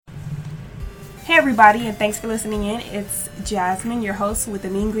Hey everybody, and thanks for listening in. It's Jasmine, your host with the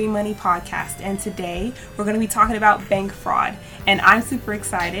Mean Green Money podcast, and today we're going to be talking about bank fraud, and I'm super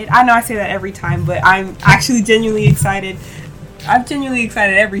excited. I know I say that every time, but I'm actually genuinely excited. I'm genuinely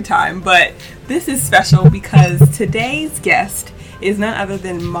excited every time, but this is special because today's guest is none other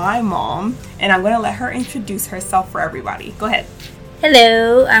than my mom, and I'm going to let her introduce herself for everybody. Go ahead.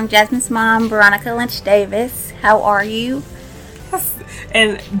 Hello, I'm Jasmine's mom, Veronica Lynch Davis. How are you?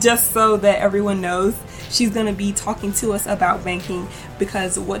 And just so that everyone knows, she's going to be talking to us about banking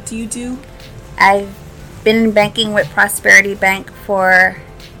because what do you do? I've been in banking with Prosperity Bank for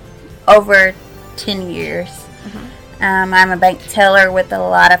over 10 years. I'm a bank teller with a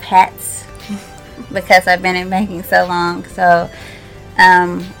lot of hats because I've been in banking so long. So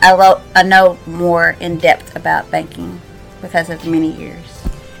I know more in depth about banking because of many years.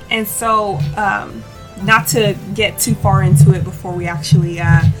 And so, not to get too far into it before we actually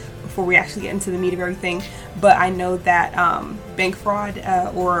get into the meat of everything, but I know that bank fraud,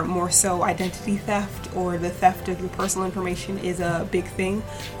 or more so identity theft, or the theft of your personal information, is a big thing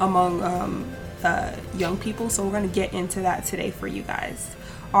among young people. So we're going to get into that today for you guys.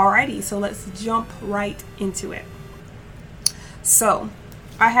 Alrighty, so let's jump right into it. So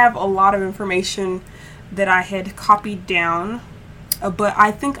I have a lot of information that I had copied down. But I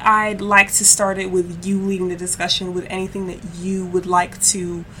think I'd like to start it with you leading the discussion with anything that you would like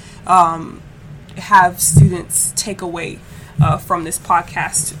to have students take away from this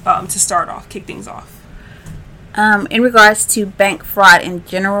podcast to start off, kick things off. In regards to bank fraud in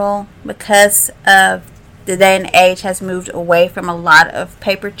general, because of the day and age has moved away from a lot of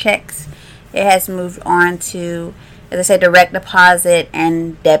paper checks, it has moved on to, as I said, direct deposit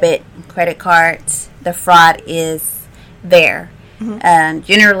and debit credit cards. The fraud is there.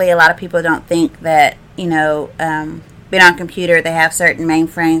 Generally, a lot of people don't think that, being on a computer, they have certain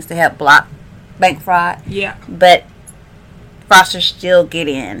mainframes to help block bank fraud. Yeah. But fraudsters still get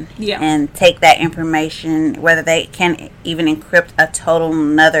in and take that information, whether they can even encrypt a total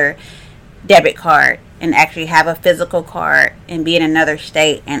another debit card and actually have a physical card and be in another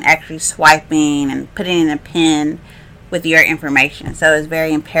state and actually swiping and putting in a PIN with your information. So it's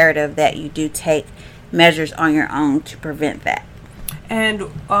very imperative that you do take measures on your own to prevent that.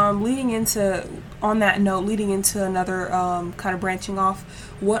 And leading into another kind of branching off,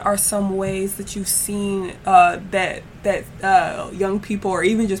 what are some ways that you've seen that young people or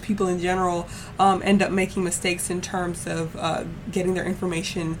even just people in general end up making mistakes in terms of getting their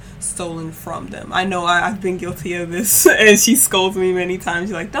information stolen from them? I know I've been guilty of this, and she scolds me many times.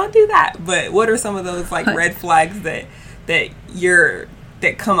 She's like, "Don't do that." But what are some of those red flags that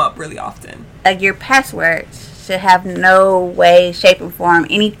come up really often? Your passwords should have no way, shape, or form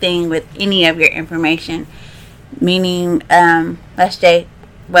anything with any of your information. Meaning, let's say,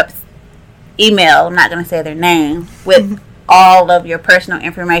 email, I'm not going to say their name, with all of your personal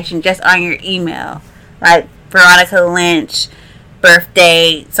information just on your email. Like Veronica Lynch,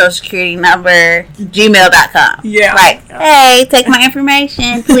 birthday, social security number, gmail.com. Yeah. Like, hey, take my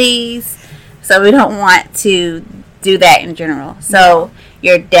information, please. So we don't want to do that in general. So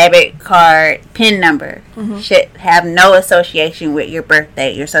your debit card PIN number should have no association with your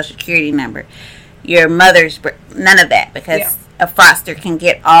birthday, your social security number, your mother's none of that, because a fraudster can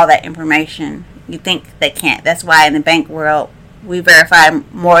get all that information. You think they can't. That's why in the bank world we verify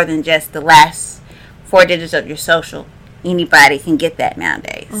more than just the last 4 digits of your social. Anybody can get that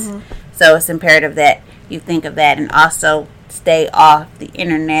nowadays. So it's imperative that you think of that, and also stay off the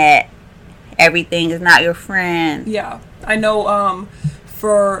internet. Everything is not your friend. Yeah, I know.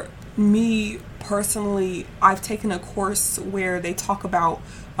 For me personally, I've taken a course where they talk about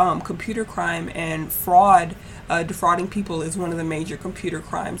computer crime and fraud. Defrauding people is one of the major computer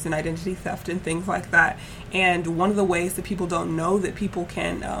crimes, and identity theft and things like that. And one of the ways that people don't know that people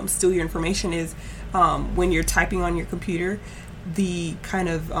can steal your information is when you're typing on your computer, the kind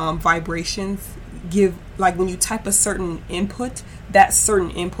of vibrations give, like when you type a certain input, that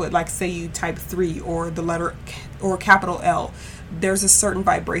certain input, like say you type 3 or the letter or capital L, there's a certain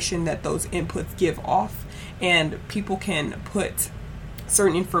vibration that those inputs give off, and people can put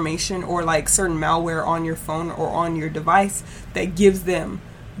certain information or like certain malware on your phone or on your device that gives them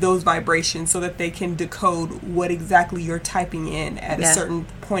those vibrations so that they can decode what exactly you're typing in at a certain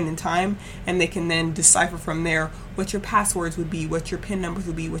point in time, and they can then decipher from there what your passwords would be, what your PIN numbers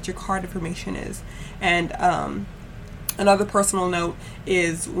would be, what your card information is. And another personal note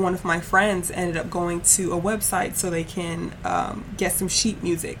is one of my friends ended up going to a website so they can get some sheet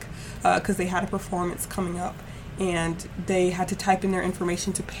music because they had a performance coming up, and they had to type in their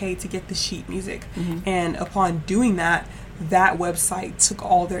information to pay to get the sheet music. And upon doing that, that website took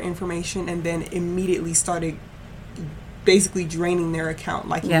all their information and then immediately started basically draining their account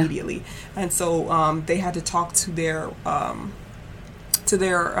immediately. And so they had to talk to their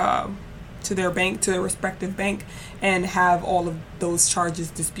bank, to their respective bank, and have all of those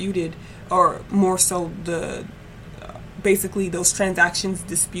charges disputed, or more so basically those transactions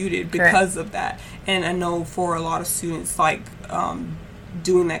disputed because of that. And I know for a lot of students,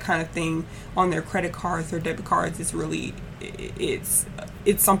 doing that kind of thing on their credit cards or debit cards is really, it's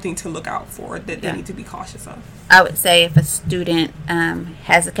something to look out for that they need to be cautious of. I would say if a student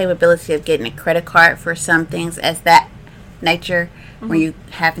has the capability of getting a credit card for some things as that nature, when you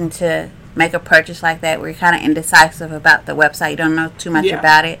happen to make a purchase like that where you're kind of indecisive about the website, you don't know too much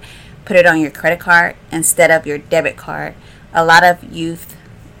about it, put it on your credit card instead of your debit card. A lot of youth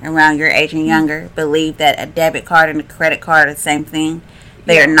around your age and younger believe that a debit card and a credit card are the same thing.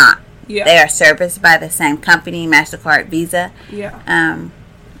 They are not. They are serviced by the same company, MasterCard, Visa.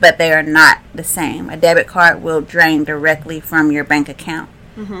 But they are not the same. A debit card will drain directly from your bank account.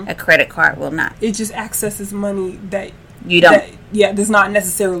 A credit card will not. It just accesses money that you don't. That's not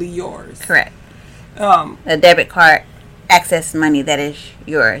necessarily yours. Correct. A debit card accesses money that is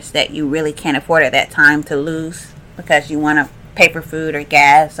yours, that you really can't afford at that time to lose because you want to pay for food or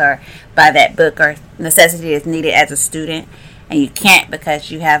gas or buy that book or necessity is needed as a student, and you can't because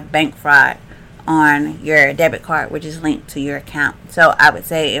you have bank fraud on your debit card, which is linked to your account. So I would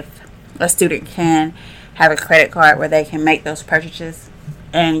say if a student can have a credit card where they can make those purchases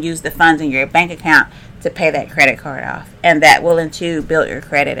and use the funds in your bank account to pay that credit card off, and that will too build your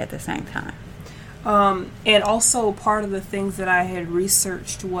credit at the same time. And also part of the things that I had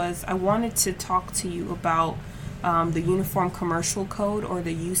researched was I wanted to talk to you about the Uniform Commercial Code, or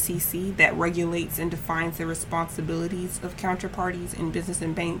the UCC, that regulates and defines the responsibilities of counterparties in business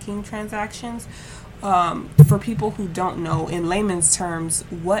and banking transactions. For people who don't know, in layman's terms,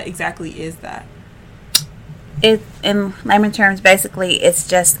 what exactly is that? In layman terms, basically, it's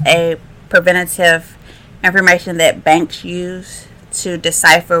just a preventative information that banks use to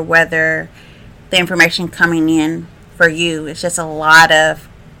decipher whether the information coming in for you is just a lot of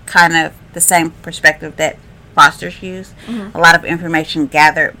kind of the same perspective that fraudsters use. A lot of information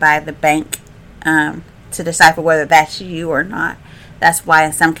gathered by the bank to decipher whether that's you or not. That's why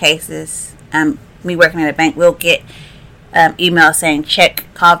in some cases, me working at a bank, we'll get email saying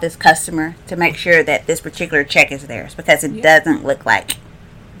call this customer to make sure that this particular check is theirs, because it doesn't look like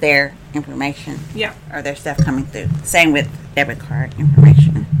their information or their stuff coming through. Same with debit card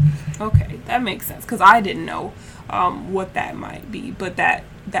information. Okay, that makes sense, because I didn't know what that might be, but that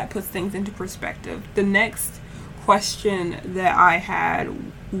puts things into perspective. The next question that I had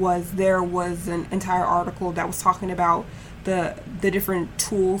was, there was an entire article that was talking about the different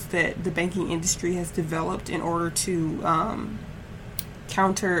tools that the banking industry has developed in order to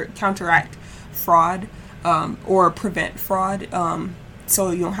counteract fraud or prevent fraud,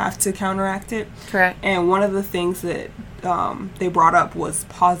 so you don't have to counteract it. Correct. And one of the things that they brought up was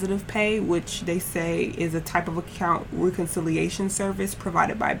Positive Pay, which they say is a type of account reconciliation service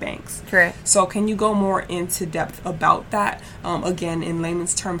provided by banks. Correct. So can you go more into depth about that, again, in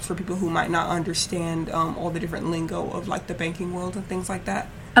layman's terms, for people who might not understand all the different lingo of the banking world and things like that?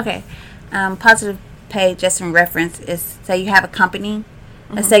 Okay. Positive Pay, just in reference, is, say you have a company,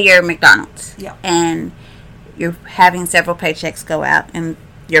 let's say you're McDonald's, and you're having several paychecks go out, and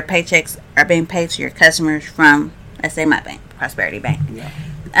your paychecks are being paid to your customers from, let's say, my bank, Prosperity Bank.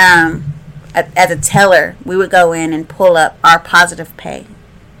 As a teller, we would go in and pull up our Positive Pay.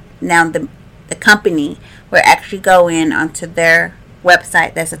 Now, the company will actually go in onto their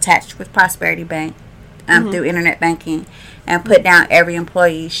website that's attached with Prosperity Bank through internet banking and put down every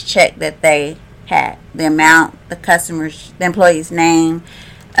employee's check that they had, the amount, the employee's name,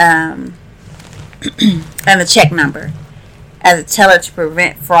 and the check number. As a teller, to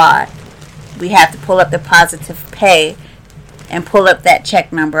prevent fraud, we have to pull up the Positive Pay and pull up that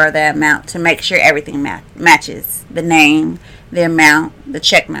check number or the amount to make sure everything matches the name, the amount, the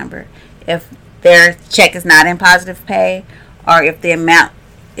check number. If their check is not in Positive Pay, or if the amount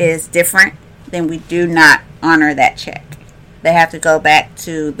is different, then we do not honor that check. They have to go back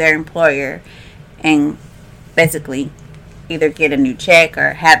to their employer and basically either get a new check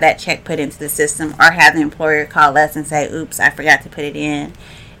or have that check put into the system, or have the employer call us and say, oops, I forgot to put it in.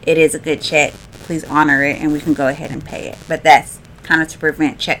 It is a good check. Please honor it, and we can go ahead and pay it. But that's kind of to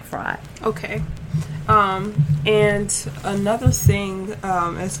prevent check fraud. Okay. And another thing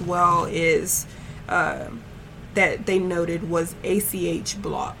as well is that they noted was ACH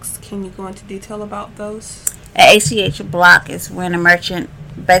blocks. Can you go into detail about those? An ACH block is when a merchant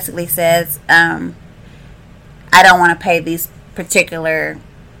basically says, I don't want to pay these particular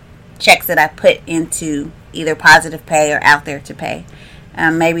checks that I put into either Positive Pay or Out There to Pay.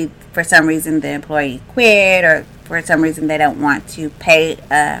 Maybe for some reason the employee quit, or for some reason they don't want to pay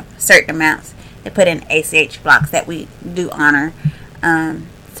certain amounts. They put in ACH blocks that we do honor,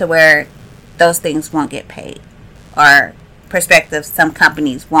 to where those things won't get paid. Or perspective, some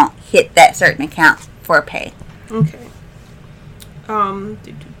companies won't hit that certain account for pay. Okay.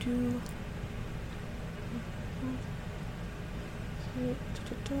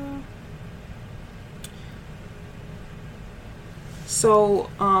 So,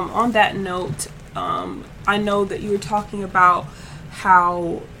 on that note, I know that you were talking about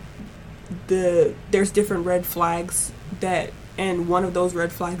how there's different red flags and one of those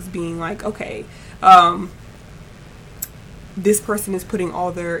red flags being like, okay, this person is putting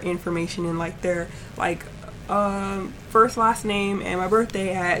all their information in, like their first, last name, and my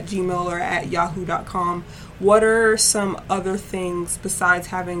birthday at Gmail or at yahoo.com. What are some other things besides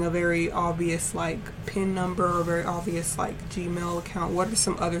having a very obvious PIN number or very obvious Gmail account? What are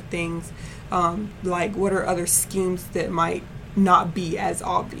some other things, what are other schemes that might not be as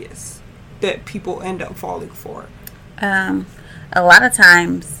obvious that people end up falling for? A lot of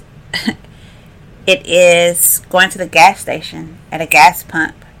times it is going to the gas station at a gas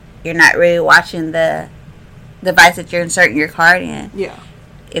pump. You're not really watching the device that you're inserting your card in. Yeah.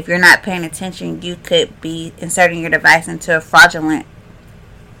 If you're not paying attention, you could be inserting your device into a fraudulent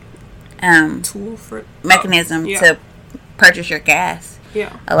tool for mechanism to purchase your gas.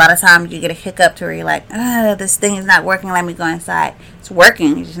 Yeah. A lot of times you get a hiccup to where you're like, this thing is not working, let me go inside. It's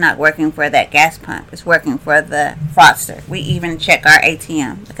working, it's just not working for that gas pump. It's working for the fraudster. We even check our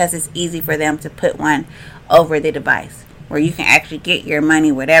ATM because it's easy for them to put one over the device where you can actually get your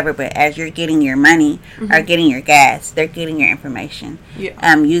money, whatever, but as you're getting your money or getting your gas, they're getting your information.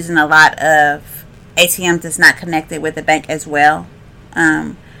 Yeah. Using a lot of ATMs that's not connected with the bank as well.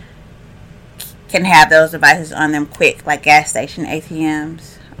 Can have those devices on them quick, like gas station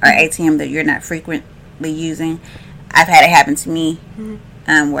ATMs or ATM that you're not frequently using. I've had it happen to me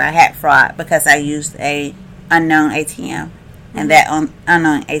where I had fraud because I used a unknown ATM, and that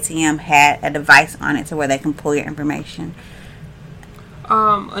unknown ATM had a device on it to where they can pull your information.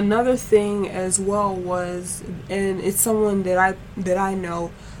 Another thing as well was, and it's someone that I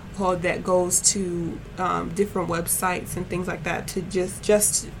know that goes to different websites and things like that to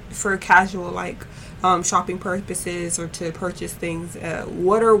just for casual shopping purposes or to purchase things.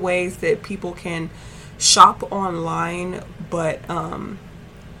 What are ways that people can shop online but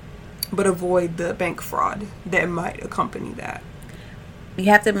avoid the bank fraud that might accompany that? You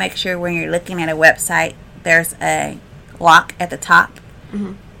have to make sure when you're looking at a website, there's a lock at the top.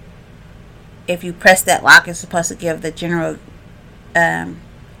 Mm-hmm. If you press that lock, it's supposed to give the general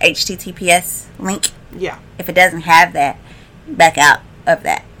HTTPS link. Yeah. If it doesn't have that, back out of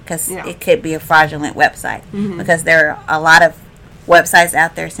that because it could be a fraudulent website. Mm-hmm. Because there are a lot of websites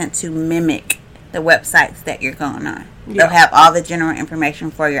out there sent to mimic the websites that you're going on. Yeah. They'll have all the general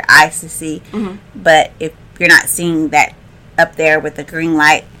information for your eyes to see, but if you're not seeing that up there with the green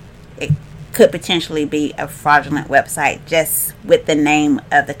light, it could potentially be a fraudulent website just with the name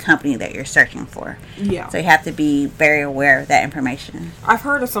of the company that you're searching for. Yeah. So you have to be very aware of that information. I've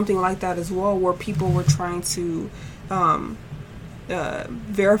heard of something like that as well, where people were trying to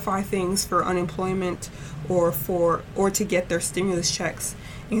verify things for unemployment or to get their stimulus checks.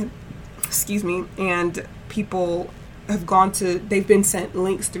 And people have they've been sent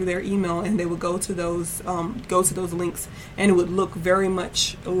links through their email, and they would go to those links, and it would look very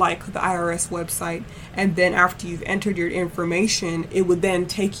much like the IRS website. And then after you've entered your information, it would then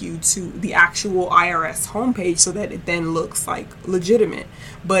take you to the actual IRS homepage so that it then looks like legitimate.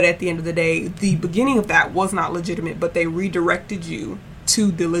 But at the end of the day, the beginning of that was not legitimate, but they redirected you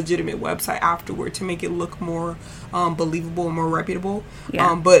to the legitimate website afterward to make it look more believable and more reputable.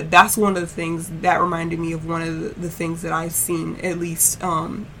 Yeah. But that's one of the things that reminded me of one of the things that I've seen, at least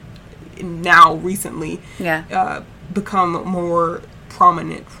now recently, become a more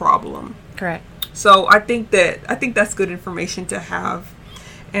prominent problem. Correct. So I think that's good information to have.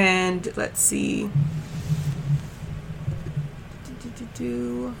 And let's see.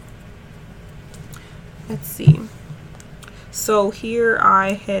 Let's see. So here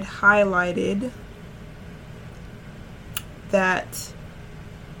I had highlighted that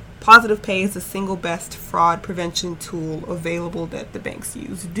Positive Pay is the single best fraud prevention tool available that the banks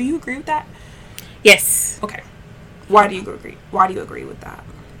use. Do you agree with that? Yes. Okay. Why do you agree? Why do you agree with that?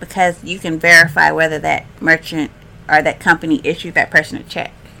 Because you can verify whether that merchant or that company issued that person a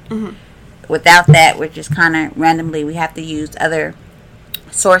check. Mm-hmm. Without that, we're just kind of randomly, we have to use other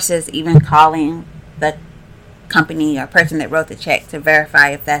sources, even calling the company or person that wrote the check to verify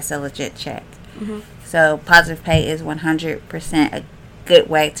if that's a legit check. Mm-hmm. So Positive Pay is 100% a good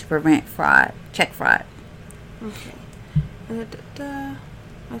way to prevent fraud, check fraud. Okay.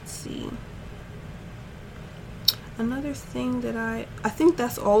 Let's see. Another thing that I think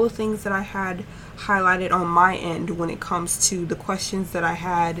that's all the things that I had highlighted on my end when it comes to the questions that I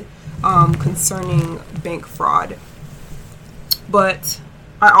had concerning bank fraud. But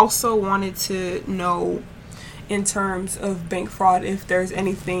I also wanted to know, in terms of bank fraud, if there's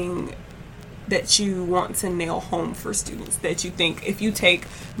anything that you want to nail home for students, that you think, if you take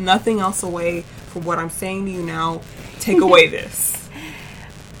nothing else away from what I'm saying to you now, take away this.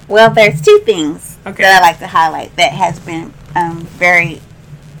 Well, there's two things that I like to highlight that has been very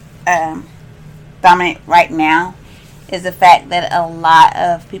dominant right now, is the fact that a lot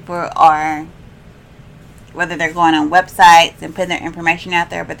of people are, whether they're going on websites and putting their information out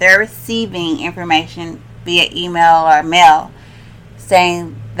there, but they're receiving information via email or mail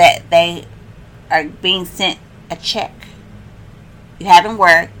saying that they are being sent a check. You haven't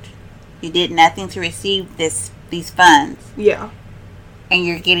worked. You did nothing to receive these funds. Yeah. And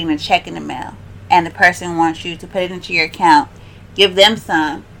you're getting a check in the mail. And the person wants you to put it into your account. Give them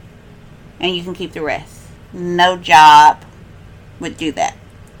some. And you can keep the rest. No job would do that.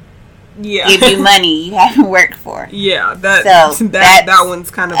 Yeah. Give you money you haven't worked for. Yeah. That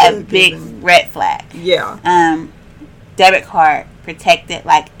one's kind of a big red flag. Yeah. Debit card, protect it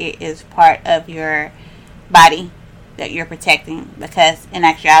like it is part of your body that you're protecting, because in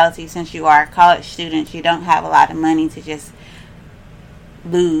actuality, since you are college students, you don't have a lot of money to just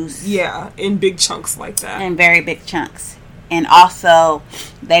lose. Yeah, in big chunks like that. In very big chunks. And also,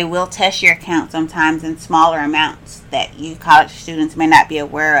 they will test your account sometimes in smaller amounts that you college students may not be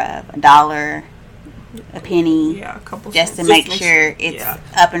aware of. $1, a penny. Yeah, a couple just cents. to make sure it's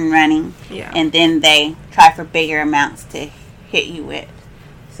up and running. Yeah. And then they try for bigger amounts to hit you with.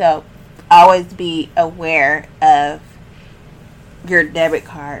 So, always be aware of your debit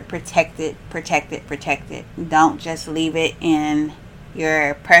card. Protect it, protect it, protect it. Don't just leave it in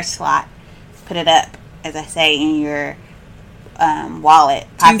your purse slot. Put it up, as I say, in your wallet,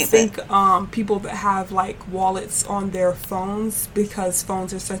 pocketbook. Do you think people that have like wallets on their phones, because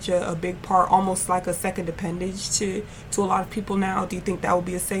phones are such a big part, almost like a second appendage to a lot of people now, do you think that would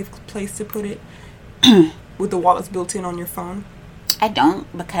be a safe place to put it with the wallets built in on your phone? I don't,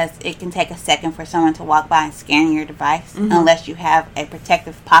 because it can take a second for someone to walk by and scan your device, unless you have a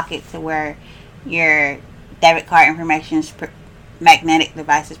protective pocket to where your debit card information magnetic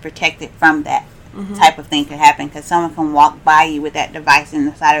device is protected from that. Type of thing could happen, because someone can walk by you with that device in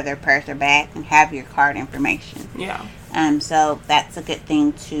the side of their purse or bag and have your card information. Yeah. So that's a good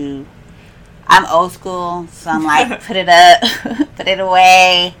thing to. I'm old school, so I'm like, put it up, put it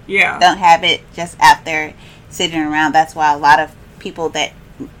away. Yeah. Don't have it just out there sitting around. That's why a lot of people that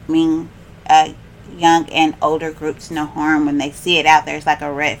mean young and older groups no harm, when they see it out there, it's like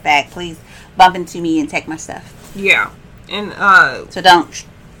a red flag. Please bump into me and take my stuff. Yeah. And so don't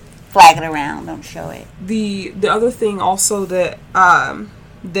flag it around, don't show it. The other thing also that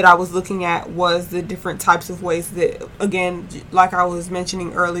that I was looking at was the different types of ways that, again, like I was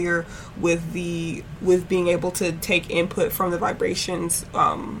mentioning earlier, with being able to take input from the vibrations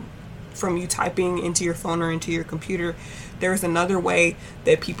from you typing into your phone or into your computer. There's another way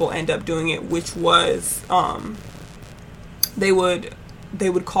that people end up doing it, which was they would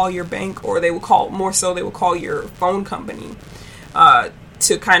call your bank, or they would call your phone company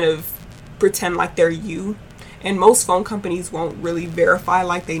to kind of pretend like they're you. And most phone companies won't really verify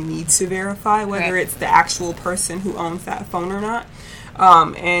like they need to verify whether it's the actual person who owns that phone or not.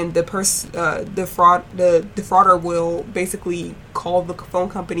 And the defrauder will basically call the phone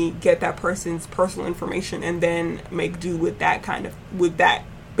company, get that person's personal information, and then make do with that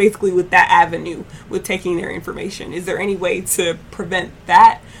avenue, with taking their information. Is there any way to prevent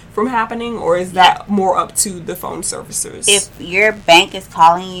that from happening, or is that more up to the phone servicers? If your bank is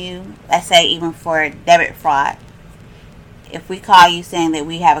calling you, let's say even for debit fraud, if we call you saying that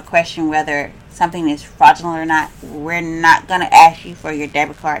we have a question whether something is fraudulent or not, we're not going to ask you for your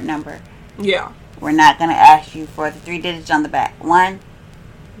debit card number. Yeah. We're not going to ask you for the 3 digits on the back. One,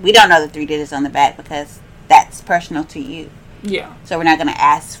 we don't know the 3 digits on the back because that's personal to you. Yeah. So we're not going to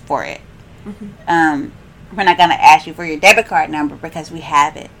ask for it. We're not going to ask you for your debit card number because we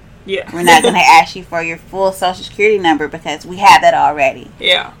have it. Yeah. We're not going to ask you for your full Social Security number because we have that already.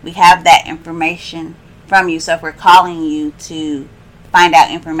 Yeah. We have that information from you. So if we're calling you to find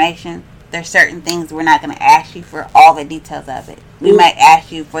out information, there's certain things we're not going to ask you for all the details of it. We might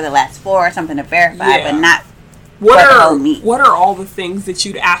ask you for the last 4 or something to verify, but not What for the whole meet. What are all the things that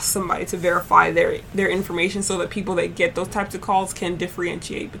you'd ask somebody to verify their information so that people that get those types of calls can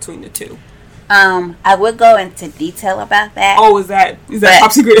differentiate between the two? I would go into detail about that. Oh, is that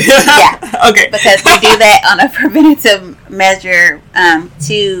top secret? Yeah. Okay. Because we do that on a preventative measure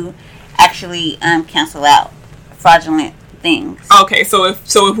to actually cancel out fraudulent things. Okay, so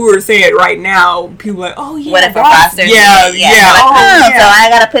if we were to say it right now, people are like, oh yeah, what if a fraudster? Yeah. Like, so I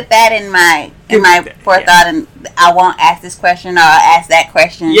gotta put that in my forethought, and I won't ask this question or I'll ask that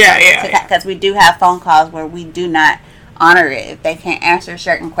question. Because we do have phone calls where we do not honor it if they can't answer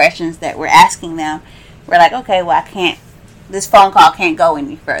certain questions that we're asking them. We're like, okay, well, I can't. This phone call can't go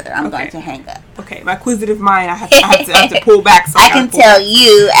any further. I'm going to hang up. Okay, my acquisitive mind, I have to pull back some. I can tell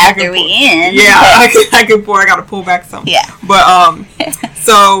you after we end. Yeah, I got to pull back some. Yeah. But,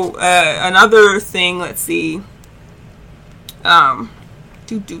 so, another thing, let's see. Because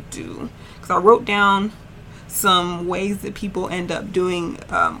I wrote down some ways that people end up doing,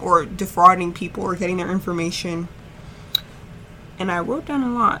 or defrauding people or getting their information. And I wrote down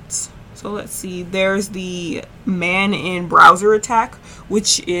a lot. So let's see. There's the man-in-browser attack,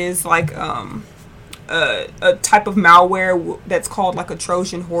 which is like a type of malware that's called like a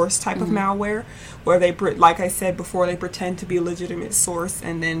Trojan horse type of malware, where they, like I said before, they pretend to be a legitimate source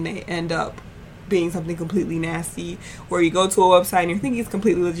and then they end up being something completely nasty, where you go to a website and you're thinking it's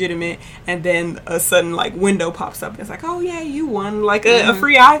completely legitimate, and then a sudden like window pops up and it's like, oh yeah, you won like a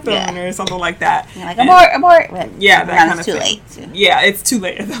free iPhone or something like that. You're like, abort. Yeah, that kind of too thing. late. Yeah, it's too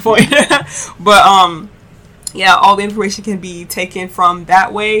late at that point. But yeah, all the information can be taken from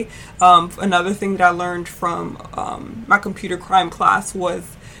that way. Another thing that I learned from my computer crime class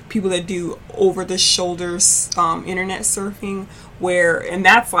was people that do over the shoulders internet surfing, and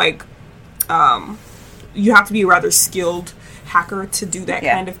that's like you have to be a rather skilled hacker to do that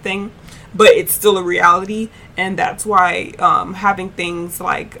kind of thing, but it's still a reality, and that's why having things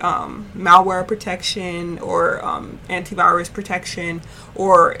like malware protection or antivirus protection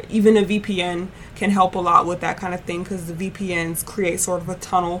or even a VPN can help a lot with that kind of thing, because the VPNs create sort of a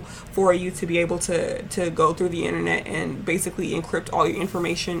tunnel for you to be able to go through the internet and basically encrypt all your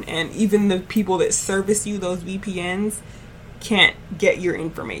information, and even the people that service you those VPNs can't get your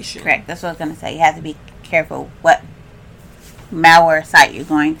information. Correct. That's what I was going to say. You have to be careful what malware site you're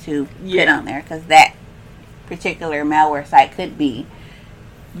going to put on there, because that particular malware site could be.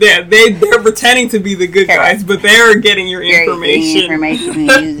 They're pretending to be the good guys, but they're getting your information. And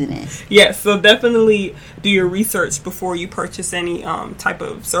using it. Yes, so definitely do your research before you purchase any type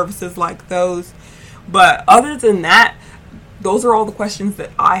of services like those. But other than that, those are all the questions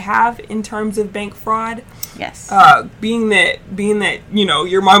that I have in terms of bank fraud. Yes. Being that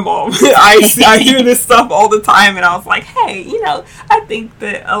you're my mom, I hear this stuff all the time, and I was like, hey, I think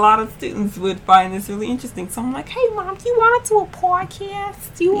that a lot of students would find this really interesting. So I'm like, hey, Mom, do you want to do a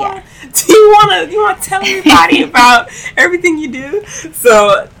podcast? Do you want to tell everybody about everything you do?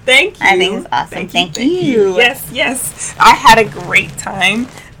 So thank you. I think it's awesome. Thank you. Yes. I had a great time.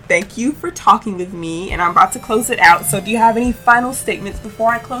 Thank you for talking with me, and I'm about to close it out. So do you have any final statements before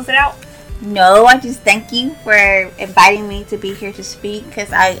I close it out? No, I just thank you for inviting me to be here to speak,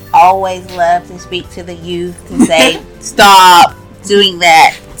 because I always love to speak to the youth to say, stop doing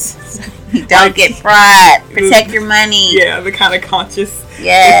that. Don't get fraud. Protect your money. Yeah, the kind of conscious.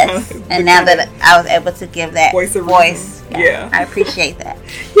 Yes. And now that I was able to give that voice, yeah, I appreciate that.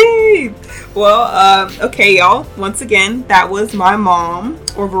 Yay! Well, okay, y'all. Once again, that was my mom,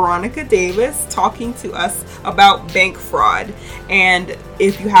 or Veronica Davis, talking to us about bank fraud. And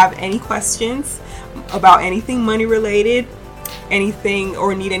if you have any questions about anything money related, anything,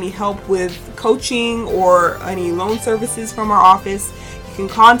 or need any help with coaching or any loan services from our office, you can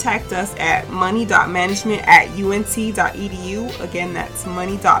contact us at money.management@unt.edu. Again, that's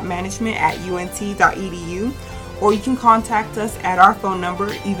money.management@unt.edu. Or you can contact us at our phone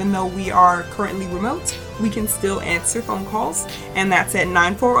number. Even though we are currently remote, we can still answer phone calls, and that's at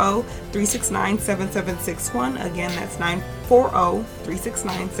 940-369-7761. Again, that's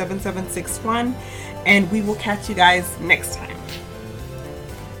 940-369-7761. And we will catch you guys next time.